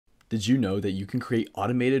Did you know that you can create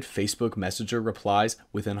automated Facebook Messenger replies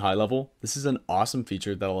within High Level? This is an awesome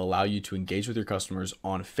feature that will allow you to engage with your customers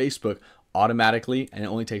on Facebook automatically, and it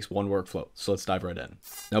only takes one workflow. So let's dive right in.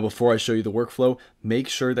 Now, before I show you the workflow, make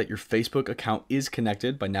sure that your Facebook account is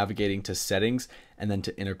connected by navigating to settings and then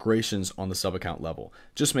to integrations on the sub account level.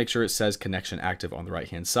 Just make sure it says connection active on the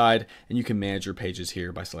right-hand side, and you can manage your pages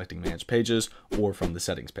here by selecting manage pages or from the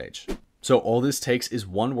settings page. So all this takes is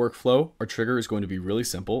one workflow. Our trigger is going to be really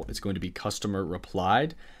simple. It's going to be customer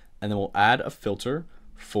replied, and then we'll add a filter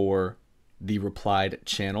for the replied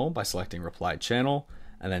channel by selecting replied channel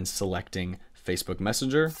and then selecting Facebook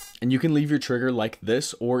Messenger. And you can leave your trigger like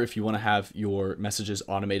this, or if you want to have your messages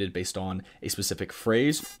automated based on a specific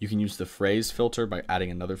phrase, you can use the phrase filter by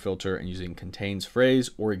adding another filter and using contains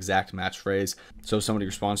phrase or exact match phrase. So if somebody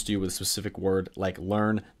responds to you with a specific word like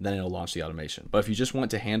learn, then it'll launch the automation. But if you just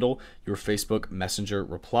want to handle your Facebook Messenger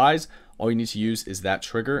replies, all you need to use is that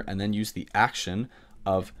trigger and then use the action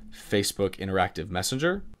of Facebook Interactive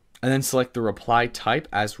Messenger. And then select the reply type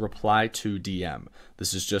as reply to DM.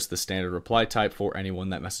 This is just the standard reply type for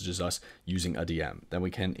anyone that messages us using a DM. Then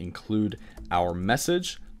we can include our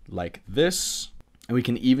message like this. And we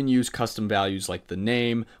can even use custom values like the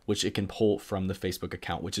name, which it can pull from the Facebook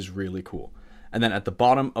account, which is really cool. And then at the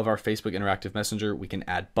bottom of our Facebook Interactive Messenger, we can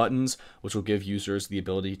add buttons, which will give users the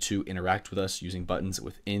ability to interact with us using buttons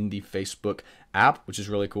within the Facebook app, which is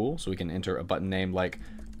really cool. So we can enter a button name like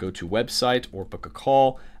go to website or book a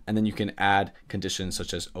call. And then you can add conditions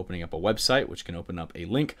such as opening up a website, which can open up a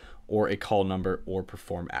link or a call number or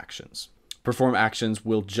perform actions. Perform actions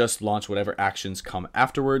will just launch whatever actions come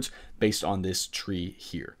afterwards based on this tree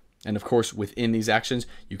here. And of course, within these actions,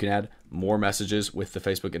 you can add more messages with the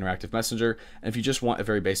Facebook Interactive Messenger. And if you just want a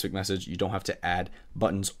very basic message, you don't have to add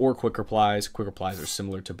buttons or quick replies. Quick replies are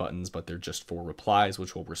similar to buttons, but they're just for replies,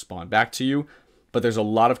 which will respond back to you. But there's a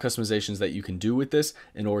lot of customizations that you can do with this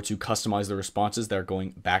in order to customize the responses that are going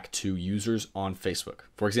back to users on Facebook.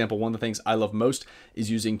 For example, one of the things I love most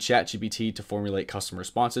is using ChatGPT to formulate custom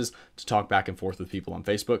responses to talk back and forth with people on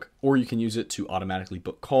Facebook, or you can use it to automatically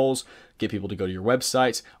book calls, get people to go to your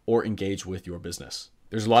website, or engage with your business.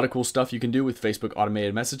 There's a lot of cool stuff you can do with Facebook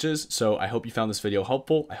automated messages, so I hope you found this video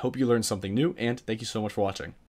helpful. I hope you learned something new, and thank you so much for watching.